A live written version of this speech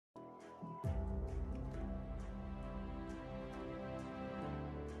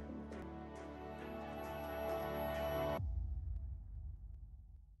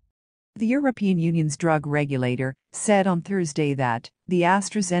The European Union's drug regulator said on Thursday that the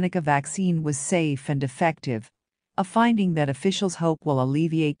AstraZeneca vaccine was safe and effective, a finding that officials hope will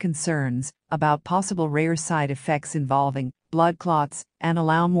alleviate concerns about possible rare side effects involving blood clots and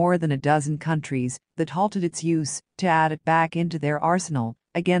allow more than a dozen countries that halted its use to add it back into their arsenal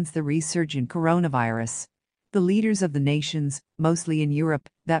against the resurgent coronavirus. The leaders of the nations, mostly in Europe,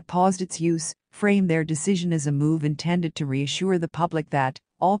 that paused its use, framed their decision as a move intended to reassure the public that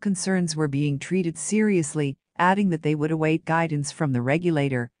all concerns were being treated seriously, adding that they would await guidance from the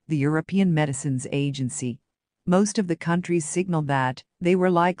regulator, the European Medicines Agency. Most of the countries signaled that they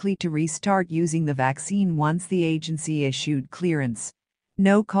were likely to restart using the vaccine once the agency issued clearance.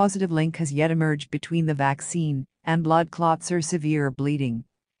 No causative link has yet emerged between the vaccine and blood clots or severe bleeding.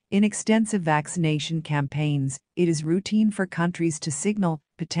 In extensive vaccination campaigns, it is routine for countries to signal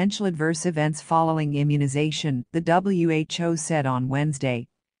potential adverse events following immunization, the WHO said on Wednesday.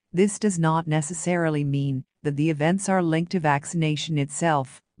 This does not necessarily mean that the events are linked to vaccination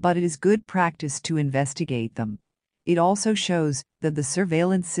itself, but it is good practice to investigate them. It also shows that the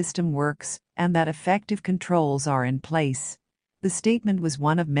surveillance system works and that effective controls are in place. The statement was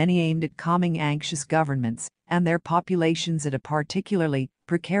one of many aimed at calming anxious governments and their populations at a particularly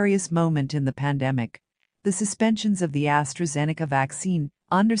precarious moment in the pandemic. The suspensions of the AstraZeneca vaccine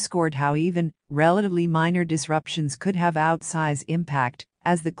underscored how even relatively minor disruptions could have outsized impact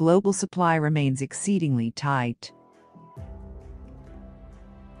as the global supply remains exceedingly tight.